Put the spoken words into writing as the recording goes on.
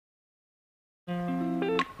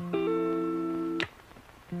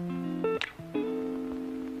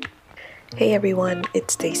Hey everyone,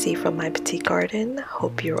 it's Stacy from My Petite Garden.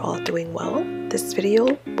 Hope you're all doing well. This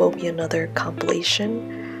video will be another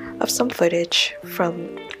compilation of some footage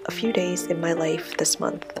from a few days in my life this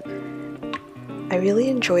month. I really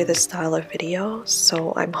enjoy this style of video,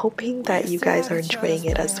 so I'm hoping that you guys are enjoying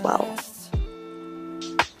it as well.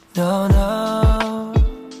 No,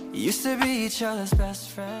 used to be each other's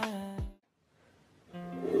best friend.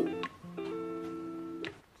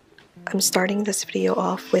 I'm starting this video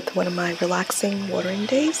off with one of my relaxing watering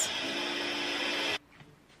days.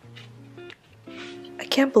 I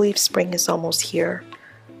can't believe spring is almost here.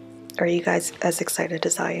 Are you guys as excited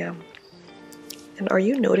as I am? And are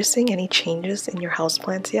you noticing any changes in your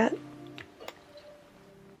houseplants yet?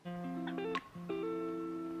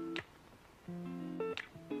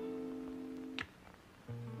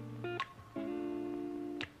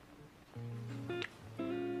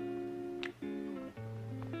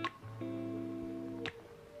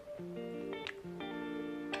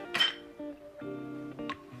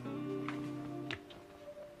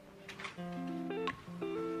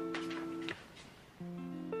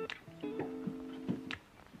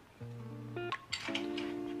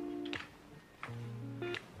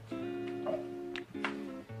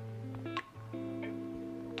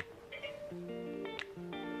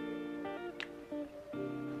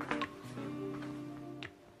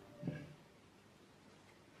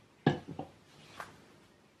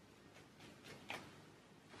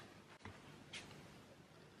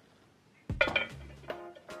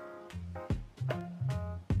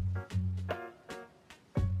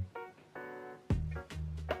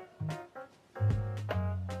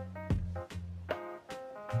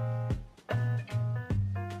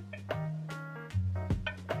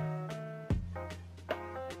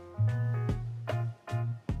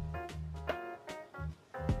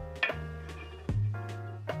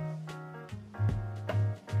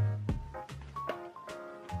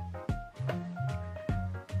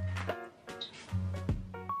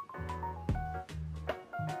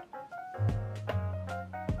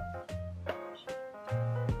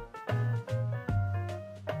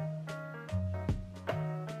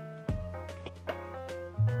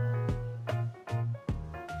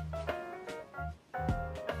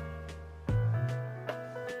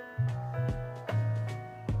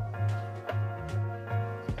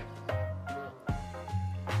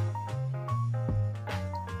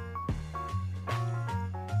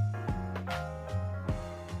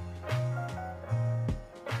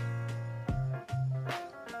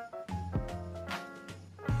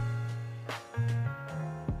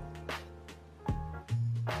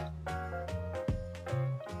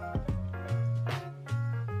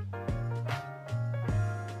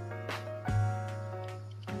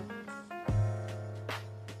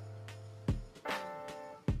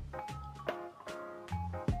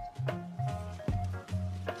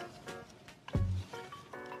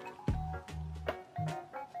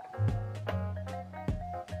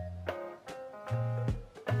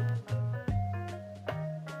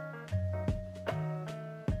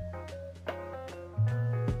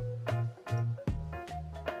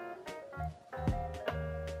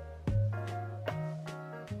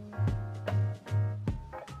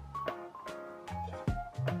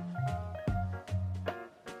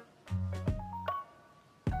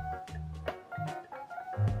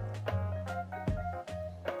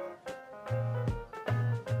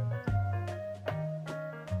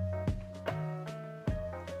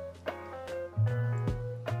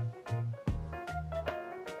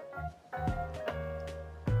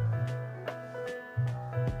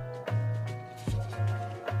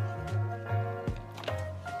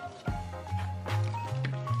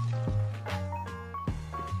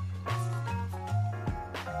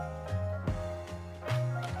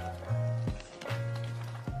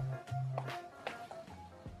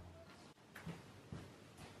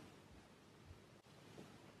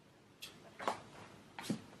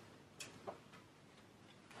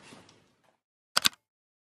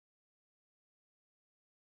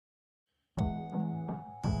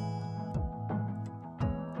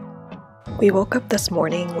 We woke up this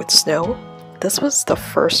morning with snow. This was the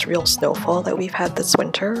first real snowfall that we've had this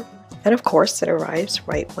winter, and of course it arrives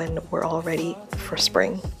right when we're all ready for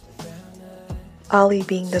spring. Ollie,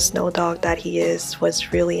 being the snow dog that he is,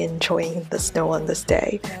 was really enjoying the snow on this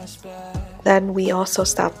day. Then we also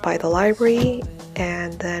stopped by the library,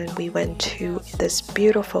 and then we went to this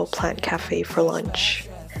beautiful plant cafe for lunch.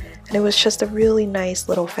 And it was just a really nice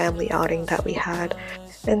little family outing that we had.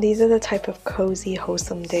 And these are the type of cozy,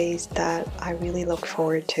 wholesome days that I really look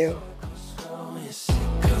forward to.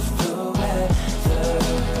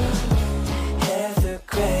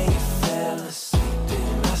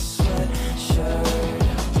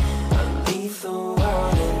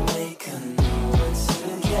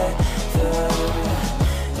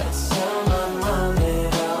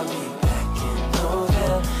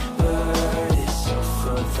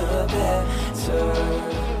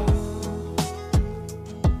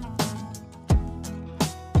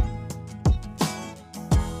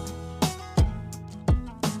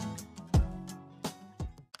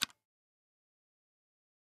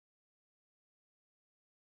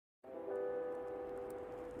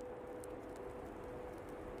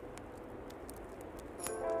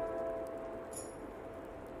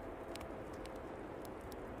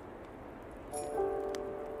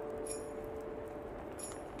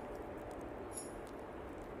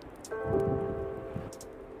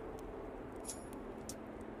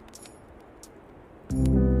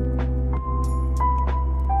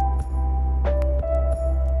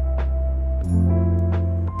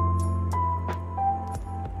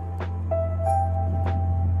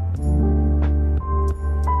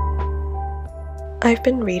 I've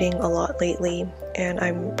been reading a lot lately, and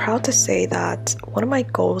I'm proud to say that one of my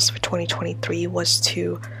goals for 2023 was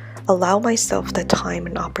to allow myself the time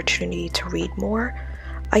and opportunity to read more.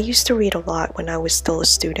 I used to read a lot when I was still a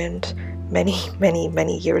student,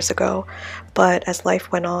 many years ago, but as life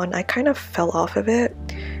went on, I kind of fell off of it,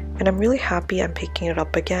 and I'm really happy I'm picking it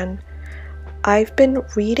up again. I've been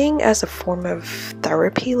reading as a form of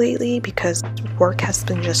therapy lately because work has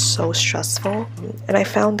been just so stressful, and I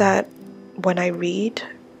found that when I read,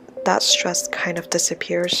 that stress kind of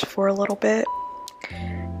disappears for a little bit.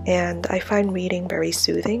 And I find reading very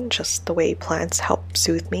soothing, just the way plants help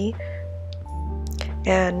soothe me.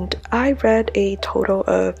 And I read a total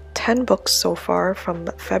of 10 books so far from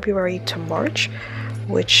February to March,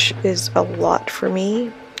 which is a lot for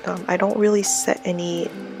me. I don't really set any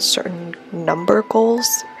certain number goals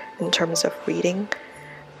in terms of reading,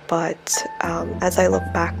 but as I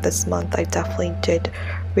look back this month, I definitely did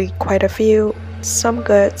read quite a few, some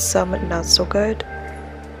good, some not so good.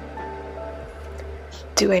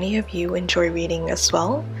 Do any of you enjoy reading as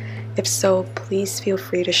well? If so, please feel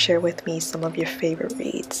free to share with me some of your favorite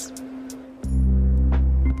reads.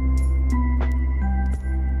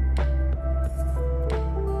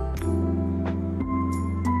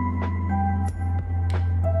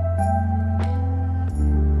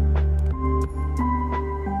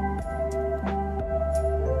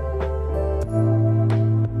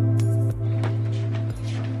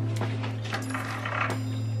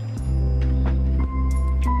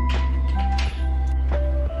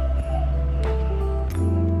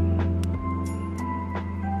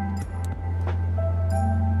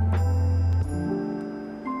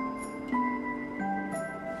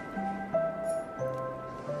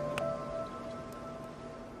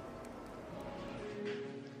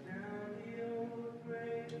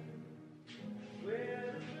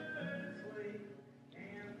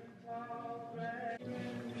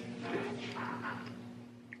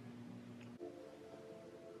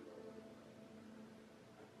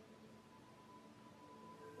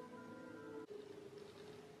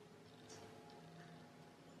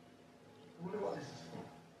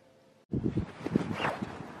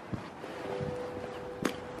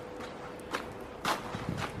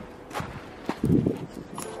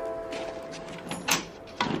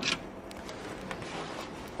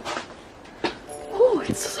 Oh,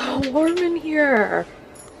 it's so warm in here.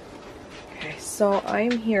 Okay, so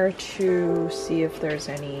I'm here to see if there's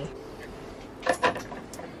any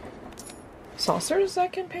saucers I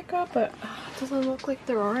can pick up, but it doesn't look like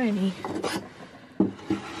there are any.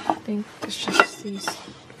 I think it's just these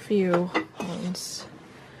few ones.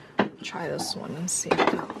 Try this one and see if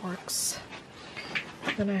that works.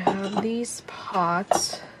 Then I have these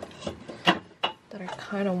pots that I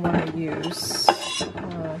kind of want to use.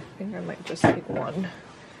 I think I might just take one.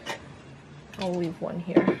 I'll leave one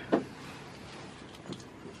here.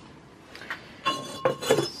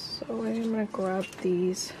 So I'm gonna grab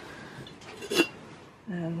these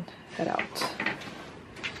and head out.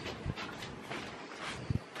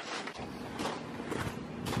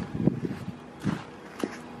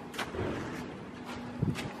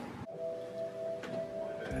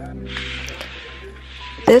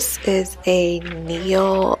 This is a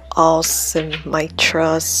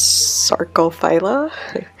Neo-Alcymitra sarcophylla.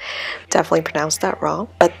 Definitely pronounced that wrong,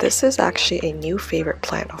 but this is actually a new favorite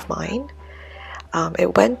plant of mine.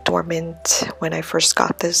 It went dormant when I first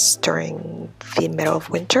got this during the middle of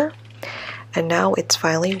winter, and now it's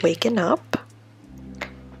finally waken up.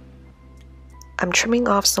 I'm trimming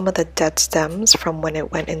off some of the dead stems from when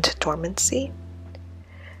it went into dormancy.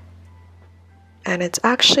 And it's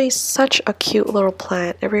actually such a cute little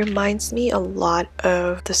plant. It reminds me a lot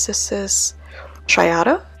of the Cissus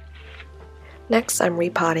triada. Next, I'm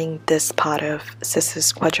repotting this pot of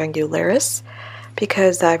Cissus quadrangularis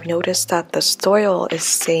because I've noticed that the soil is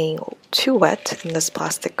staying too wet in this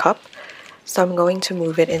plastic cup. So I'm going to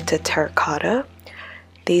move it into terracotta.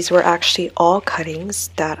 These were actually all cuttings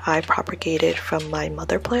that I propagated from my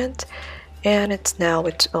mother plant, and it's now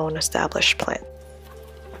its own established plant.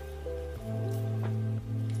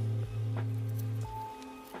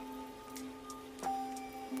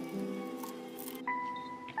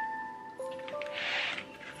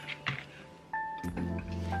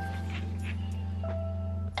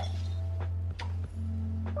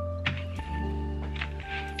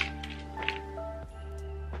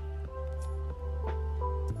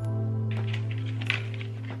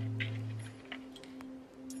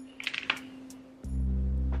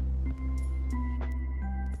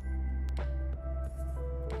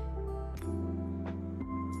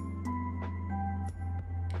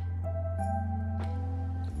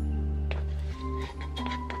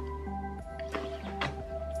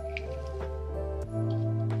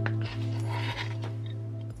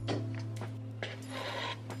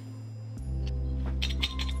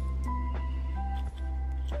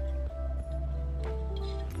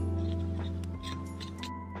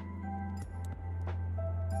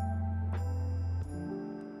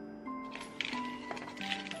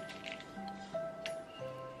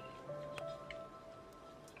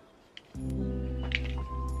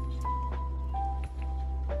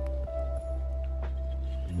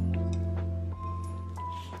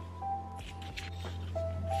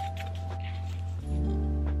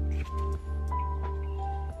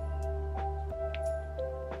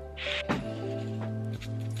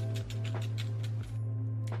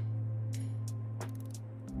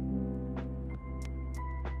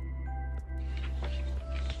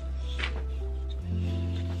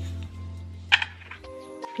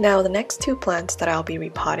 Now the next two plants that I'll be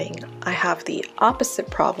repotting, I have the opposite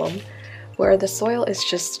problem where the soil is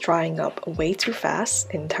just drying up way too fast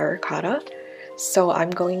in terracotta. So I'm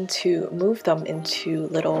going to move them into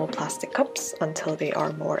little plastic cups until they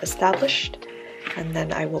are more established, and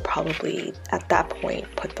then I will probably at that point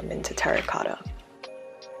put them into terracotta.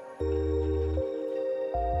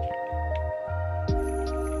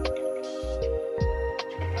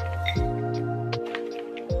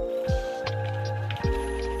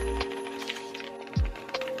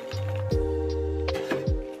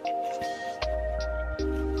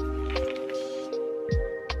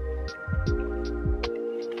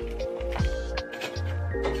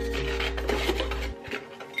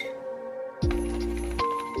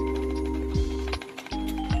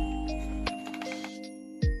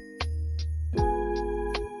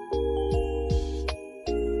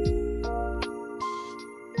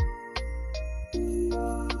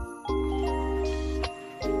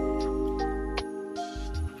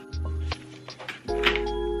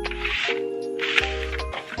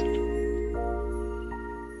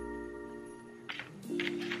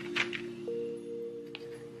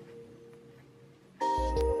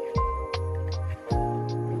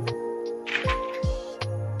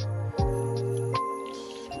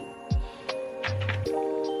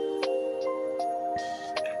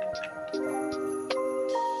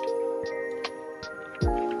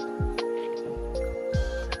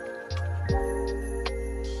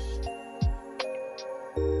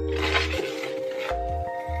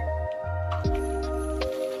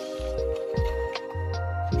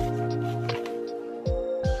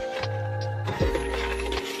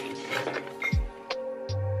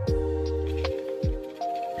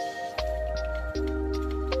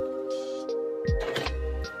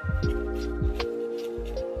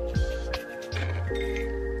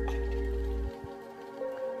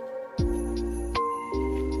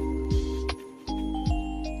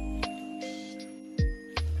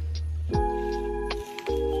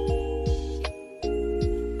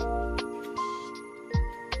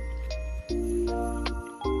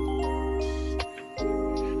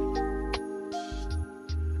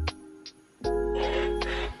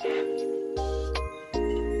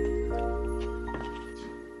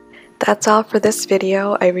 That's all for this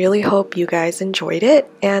video. I really hope you guys enjoyed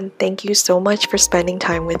it, and thank you so much for spending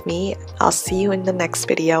time with me. I'll see you in the next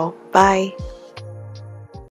video. Bye!